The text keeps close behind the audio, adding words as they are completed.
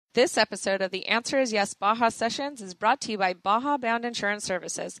This episode of the Answer is Yes Baja Sessions is brought to you by Baja Bound Insurance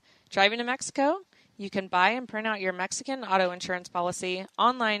Services. Driving to Mexico? You can buy and print out your Mexican auto insurance policy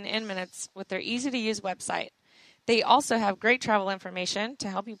online in minutes with their easy-to-use website. They also have great travel information to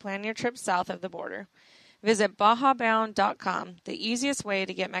help you plan your trip south of the border. Visit bajabound.com, the easiest way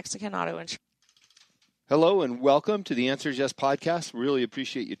to get Mexican auto insurance. Hello and welcome to the Answer is Yes podcast. Really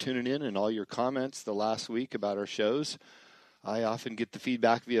appreciate you tuning in and all your comments the last week about our shows. I often get the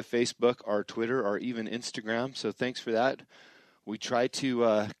feedback via Facebook or Twitter or even Instagram, so thanks for that. We try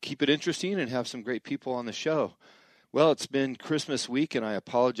to keep it interesting and have some great people on the show. Well, it's been Christmas week, and I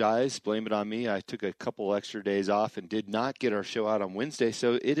apologize. Blame it on me. I took a couple extra days off and did not get our show out on Wednesday,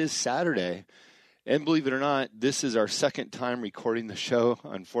 so it is Saturday. And believe it or not, this is our second time recording the show,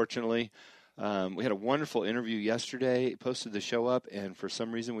 unfortunately. We had a wonderful interview yesterday, posted the show up, and for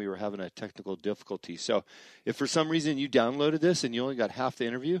some reason we were having a technical difficulty. So if for some reason you downloaded this and you only got half the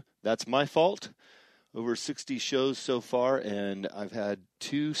interview, that's my fault. Over 60 shows so far, and I've had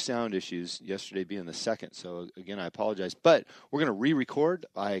 2 sound issues, yesterday being the second. So again, I apologize. But we're going to re-record.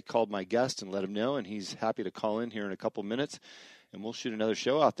 I called my guest and let him know, and he's happy to call in here in a couple minutes, and we'll shoot another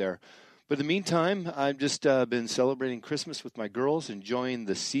show out there. But in the meantime, I've just been celebrating Christmas with my girls, enjoying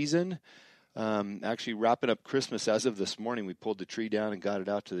the season. Actually wrapping up Christmas as of this morning. We pulled the tree down and got it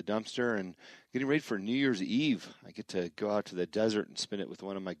out to the dumpster and getting ready for New Year's Eve. I get to go out to the desert and spend it with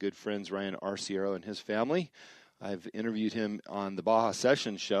one of my good friends, Ryan Arciero, and his family. I've interviewed him on the Baja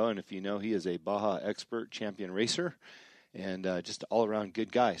Sessions show, and if you know, he is a Baja expert, champion racer, and just all-around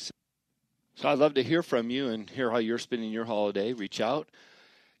good guy. So I'd love to hear from you and hear how you're spending your holiday. Reach out.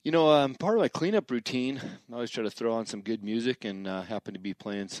 You know, part of my cleanup routine, I always try to throw on some good music and happen to be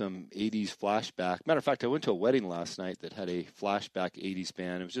playing some 80's flashback. Matter of fact, I went to a wedding last night that had a flashback 80's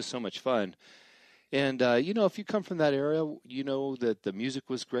band. It was just so much fun. And, you know, if you come from that area, you know that the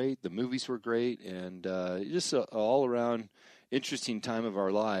music was great, the movies were great, and just an all-around interesting time of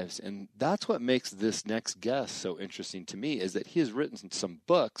our lives. And that's what makes this next guest so interesting to me, is that he has written some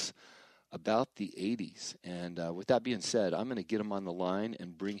books about the 80's. And with that being said, I'm going to get him on the line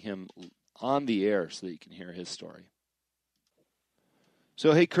and bring him on the air so that you can hear his story.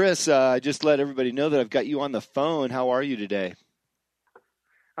 So, hey, Chris, I just let everybody know that I've got you on the phone. How are you today?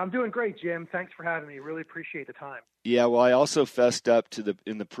 I'm doing great, Jim. Thanks for having me. Really appreciate the time. Yeah, well, I also fessed up to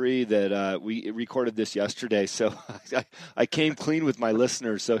in the pre that we recorded this yesterday, so I came clean with my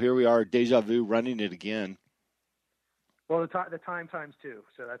listeners. So here we are, deja vu, running it again. Well, the time times 2,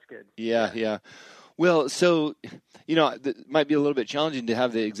 so that's good. Yeah. Well, so, you know, it might be a little bit challenging to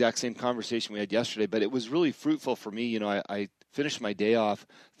have the exact same conversation we had yesterday, but it was really fruitful for me. You know, I finished my day off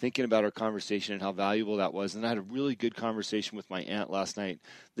thinking about our conversation and how valuable that was, and I had a really good conversation with my aunt last night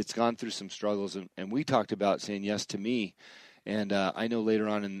that's gone through some struggles, and we talked about saying yes to me, and I know later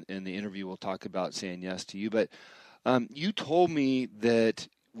on in the interview we'll talk about saying yes to you, but you told me that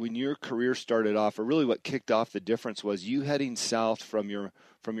when your career started off, or really what kicked off the difference, was you heading south from your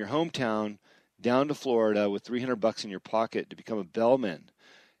hometown down to Florida with $300 in your pocket to become a bellman.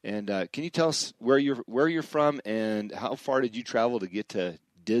 And can you tell us where you're from and how far did you travel to get to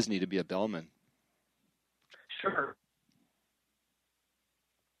Disney to be a bellman? Sure.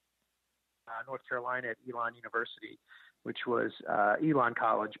 North Carolina at Elon University, which was Elon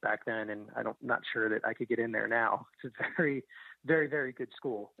College back then, and I'm not sure that I could get in there now. It's a very, very, very good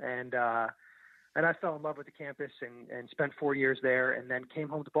school, and I fell in love with the campus and spent 4 years there, and then came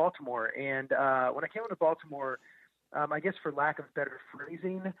home to Baltimore. And when I came home to Baltimore, I guess for lack of better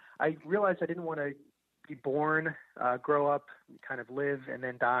phrasing, I realized I didn't want to be born, grow up, kind of live, and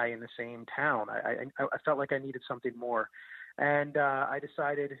then die in the same town. I felt like I needed something more. And I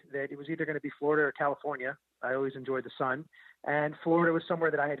decided that it was either going to be Florida or California. I always enjoyed the sun. And Florida was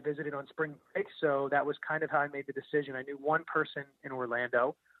somewhere that I had visited on spring break, so that was kind of how I made the decision. I knew one person in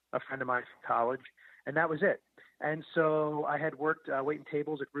Orlando, a friend of mine from college, and that was it. And so I had worked waiting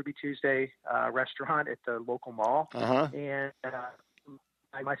tables at Ruby Tuesday restaurant at the local mall. Uh-huh. And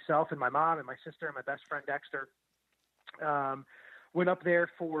myself and my mom and my sister and my best friend Dexter went up there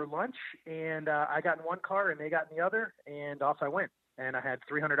for lunch, and I got in one car and they got in the other, and off I went. And I had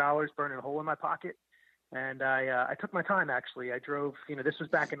 $300 burning a hole in my pocket. And I took my time, actually. I drove, this was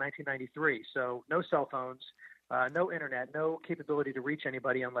back in 1993, so no cell phones, no internet, no capability to reach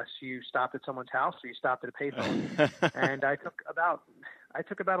anybody unless you stopped at someone's house or you stopped at a payphone. And I took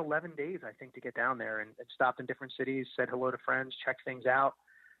about 11 days, I think, to get down there and stopped in different cities, said hello to friends, checked things out,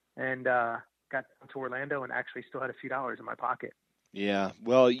 and got to Orlando and actually still had a few dollars in my pocket. Yeah.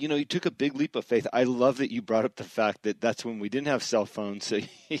 Well, you took a big leap of faith. I love that you brought up the fact that that's when we didn't have cell phones. So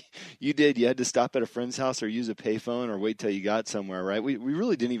you had to stop at a friend's house or use a payphone or wait till you got somewhere, right? We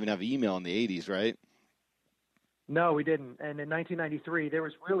really didn't even have email in the 80s, right? No, we didn't. And in 1993, there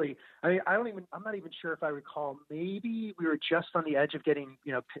was really, I'm not even sure if I recall, maybe we were just on the edge of getting,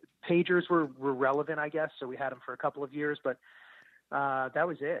 pagers were relevant, I guess. So we had them for a couple of years, but that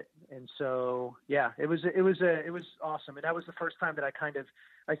was it. And so, yeah, it was awesome. And that was the first time that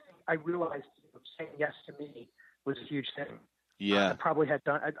I realized saying yes to me was a huge thing. Yeah. I'd probably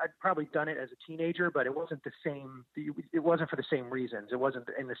done it as a teenager, but it wasn't the same. It wasn't for the same reasons. It wasn't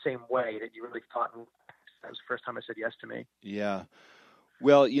in the same way that you really thought. That was the first time I said yes to me. Yeah.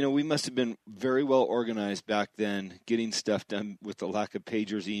 Well, we must have been very well organized back then, getting stuff done with the lack of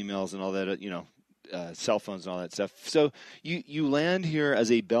pagers, emails, and all that, cell phones and all that stuff. So you land here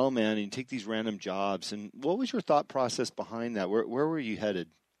as a bellman and you take these random jobs. And what was your thought process behind that? Where were you headed?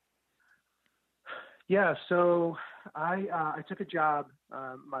 Yeah, so I took a job.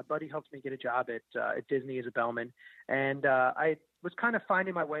 My buddy helped me get a job at Disney as a bellman, and I was kind of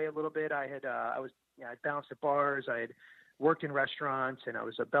finding my way a little bit. I'd bounced at bars. I had worked in restaurants, and I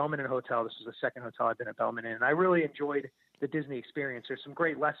was a bellman in a hotel. This was the second hotel I've been a bellman in, and I really enjoyed the Disney experience. There's some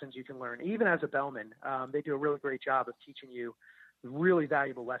great lessons you can learn, even as a bellman. They do a really great job of teaching you really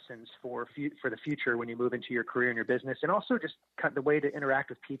valuable lessons for the future when you move into your career and your business, and also just kind of the way to interact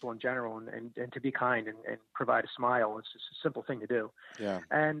with people in general and to be kind and provide a smile. It's just a simple thing to do. Yeah.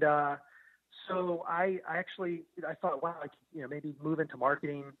 And so I thought, wow, I could, maybe move into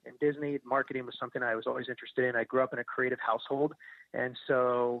marketing in Disney. Marketing was something I was always interested in. I grew up in a creative household, and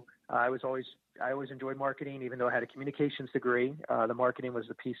so I always enjoyed marketing, even though I had a communications degree. The marketing was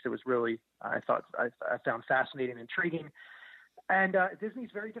the piece that was really I found fascinating and intriguing. And Disney's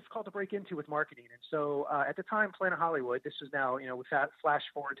very difficult to break into with marketing. And so at the time, Planet Hollywood, this is now, with that flash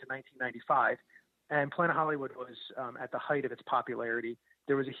forward to 1995, and Planet Hollywood was at the height of its popularity.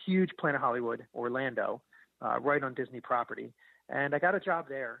 There was a huge Planet Hollywood, Orlando, right on Disney property. And I got a job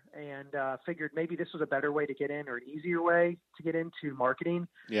there and figured maybe this was a better way to get in or an easier way to get into marketing.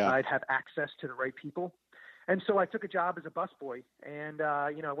 Yeah. I'd have access to the right people. And so I took a job as a busboy and,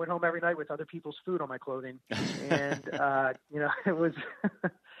 went home every night with other people's food on my clothing. And, it was,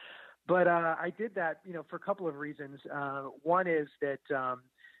 but I did that, for a couple of reasons. One is that,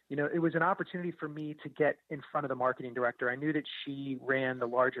 it was an opportunity for me to get in front of the marketing director. I knew that she ran the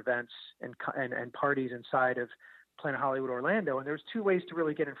large events and parties inside of Planet Hollywood Orlando. And there was two ways to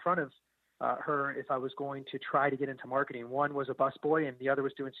really get in front of her if I was going to try to get into marketing. One was a busboy and the other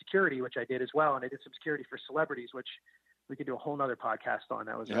was doing security, which I did as well. And I did some security for celebrities, which we could do a whole nother podcast on.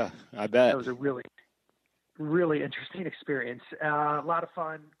 I bet. That was a really, really interesting experience. A lot of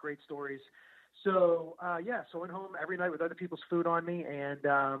fun, great stories. So, so I went home every night with other people's food on me. And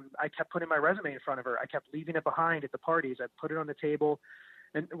I kept putting my resume in front of her. I kept leaving it behind at the parties. I put it on the table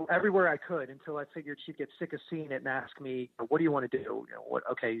and everywhere I could until I figured she'd get sick of seeing it and ask me, what do you want to do?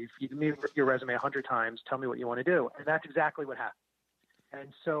 Okay, if you give me your resume 100 times, tell me what you want to do. And that's exactly what happened. And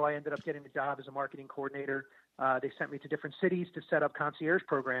so I ended up getting a job as a marketing coordinator. They sent me to different cities to set up concierge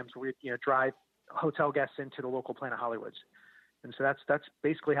programs where we drive hotel guests into the local Planet Hollywoods. And so that's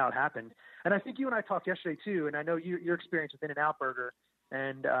basically how it happened. And I think you and I talked yesterday too, and I know your experience with In-N-Out Burger,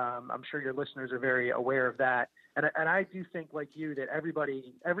 and I'm sure your listeners are very aware of that. And I do think, like you, that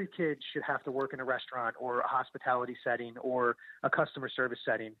every kid should have to work in a restaurant or a hospitality setting or a customer service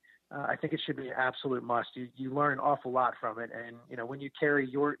setting. I think it should be an absolute must. You learn an awful lot from it. And, when you carry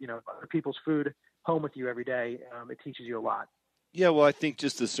other people's food home with you every day, it teaches you a lot. Yeah, well, I think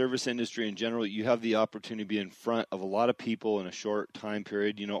just the service industry in general, you have the opportunity to be in front of a lot of people in a short time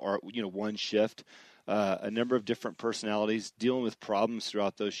period, one shift, a number of different personalities, dealing with problems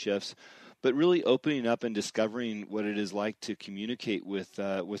throughout those shifts, but really opening up and discovering what it is like to communicate with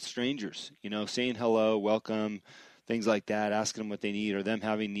strangers, saying hello, welcome, things like that, asking them what they need or them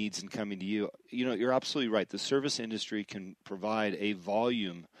having needs and coming to you. You're absolutely right. The service industry can provide a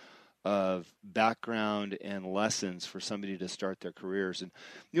volume of background and lessons for somebody to start their careers. And,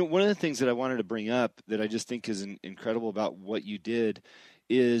 one of the things that I wanted to bring up that I just think is incredible about what you did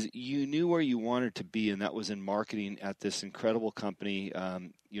is you knew where you wanted to be, and that was in marketing at this incredible company,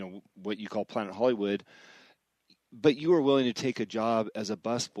 what you call Planet Hollywood, but you were willing to take a job as a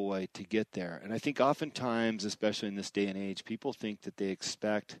busboy to get there. And I think oftentimes, especially in this day and age, people think that they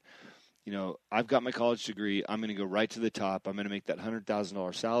expect, I've got my college degree, I'm going to go right to the top, I'm going to make that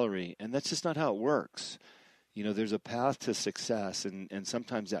 $100,000 salary, and that's just not how it works. There's a path to success, and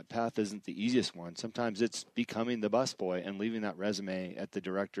sometimes that path isn't the easiest one. Sometimes it's becoming the busboy and leaving that resume at the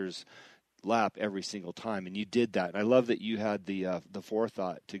director's, lap every single time, and you did that. I love that you had the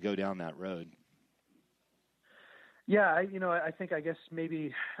forethought to go down that road. Yeah, I think, I guess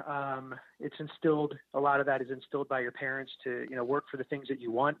maybe it's instilled, a lot of that is instilled by your parents to, work for the things that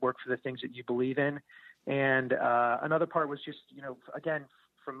you want, work for the things that you believe in. And another part was just, again,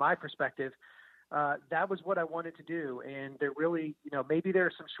 from my perspective, that was what I wanted to do. And there really, maybe there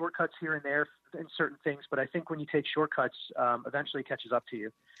are some shortcuts here and there in certain things, but I think when you take shortcuts, eventually it catches up to you.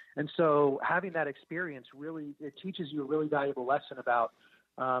 And so having that experience really, it teaches you a really valuable lesson about,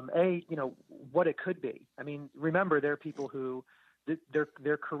 what it could be. I mean, remember, there are people who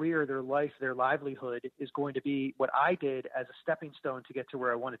their career, their life, their livelihood is going to be what I did as a stepping stone to get to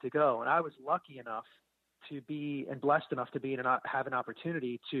where I wanted to go. And I was lucky enough to be, and blessed enough to be, and have an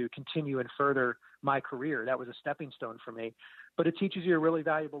opportunity to continue and further my career. That was a stepping stone for me. But it teaches you a really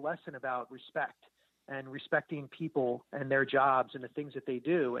valuable lesson about respect and respecting people and their jobs and the things that they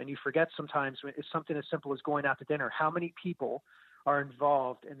do. And you forget sometimes, it's something as simple as going out to dinner. How many people are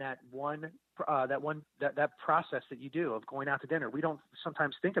involved in that process that you do of going out to dinner? We don't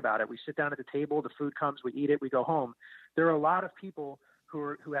sometimes think about it. We sit down at the table, the food comes, we eat it, we go home. There are a lot of people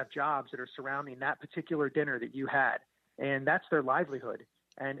who have jobs that are surrounding that particular dinner that you had, and that's their livelihood.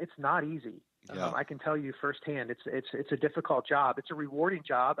 And it's not easy. Yeah. I can tell you firsthand, it's a difficult job. It's a rewarding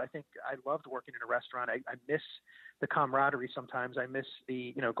job. I think I loved working in a restaurant. I miss the camaraderie sometimes. I miss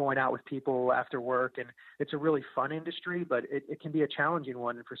the, going out with people after work, and it's a really fun industry, but it can be a challenging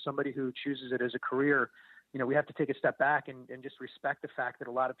one. And for somebody who chooses it as a career, we have to take a step back and just respect the fact that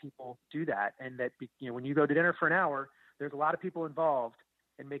a lot of people do that. And that, when you go to dinner for an hour, there's a lot of people involved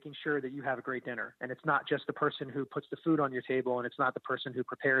in making sure that you have a great dinner. And it's not just the person who puts the food on your table, and it's not the person who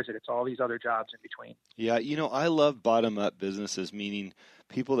prepares it. It's all these other jobs in between. Yeah, I love bottom-up businesses, meaning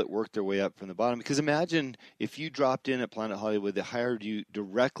people that work their way up from the bottom. Because imagine if you dropped in at Planet Hollywood, they hired you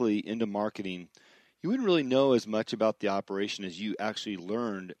directly into marketing, you wouldn't really know as much about the operation as you actually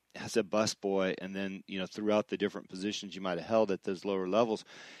learned as a busboy, and then throughout the different positions you might have held at those lower levels.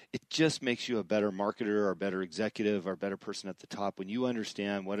 It just makes you a better marketer or a better executive or a better person at the top when you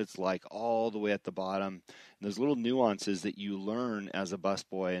understand what it's like all the way at the bottom, and those little nuances that you learn as a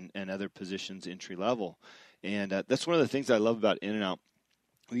busboy and other positions entry level. And that's one of the things I love about In-N-Out.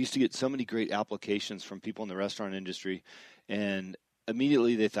 We used to get so many great applications from people in the restaurant industry, and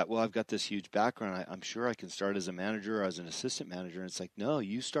immediately they thought, well, I've got this huge background. I'm sure I can start as a manager or as an assistant manager. And it's like, no,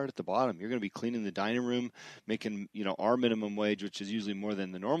 you start at the bottom. You're going to be cleaning the dining room, making, our minimum wage, which is usually more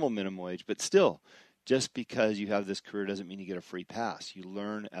than the normal minimum wage. But still, just because you have this career doesn't mean you get a free pass. You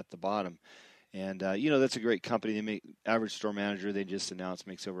learn at the bottom. And, that's a great company. They make average store manager, they just announced,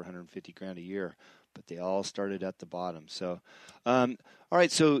 makes over $150,000 a year. But they all started at the bottom. So, all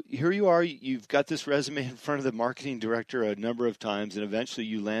right, so here you are. You've got this resume in front of the marketing director a number of times, and eventually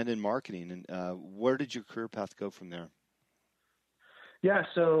you land in marketing. And where did your career path go from there? Yeah,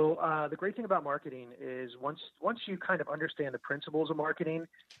 so the great thing about marketing is once you kind of understand the principles of marketing,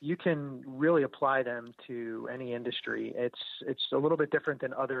 you can really apply them to any industry. It's a little bit different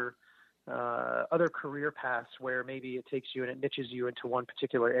than other career paths where maybe it takes you and it niches you into one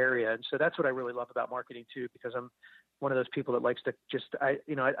particular area. And so that's what I really love about marketing too, because I'm one of those people that likes to I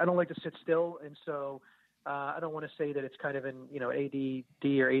don't like to sit still. And so I don't want to say that it's kind of an, ADD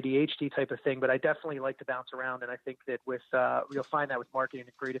or ADHD type of thing, but I definitely like to bounce around. And I think that with, you'll find that with marketing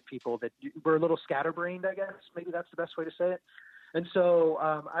and creative people that we're a little scatterbrained, I guess. Maybe that's the best way to say it. And so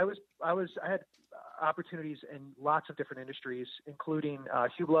I had opportunities in lots of different industries, including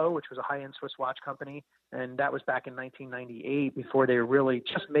Hublot, which was a high-end Swiss watch company. And that was back in 1998 before they were really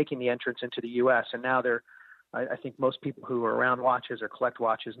just making the entrance into the U.S. And now I think most people who are around watches or collect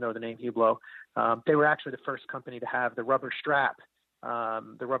watches know the name Hublot. They were actually the first company to have the rubber strap,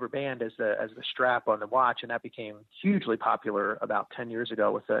 the rubber band as the strap on the watch. And that became hugely popular about 10 years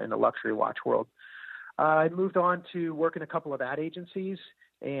ago in the luxury watch world. I moved on to work in a couple of ad agencies,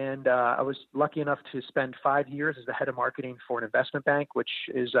 and I was lucky enough to spend 5 years as the head of marketing for an investment bank, which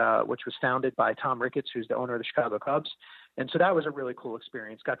was founded by Tom Ricketts, who's the owner of the Chicago Cubs. And so that was a really cool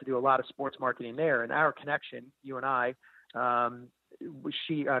experience. Got to do a lot of sports marketing there. And our connection, you and I,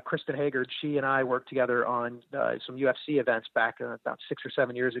 Kristen Haggard, she and I worked together on some UFC events back about 6 or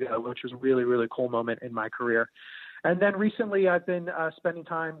 7 years ago, which was a really, really cool moment in my career. And then recently I've been spending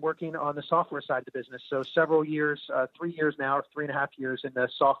time working on the software side of the business. So several years, 3 years now, or 3.5 years in the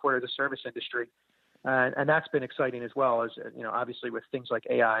software as a service industry. And that's been exciting as well, as, obviously with things like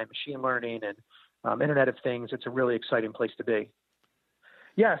AI, machine learning, and Internet of Things. It's a really exciting place to be.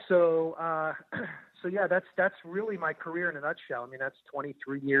 Yeah. So yeah, that's really my career in a nutshell. I mean, that's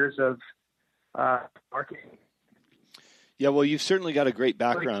 23 years of marketing. Yeah. Well, you've certainly got a great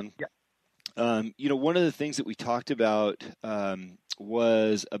background. Yeah. One of the things that we talked about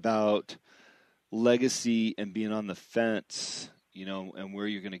was about legacy and being on the fence, and where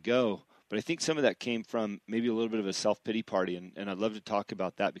you're going to go. But I think some of that came from maybe a little bit of a self-pity party, and I'd love to talk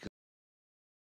about that because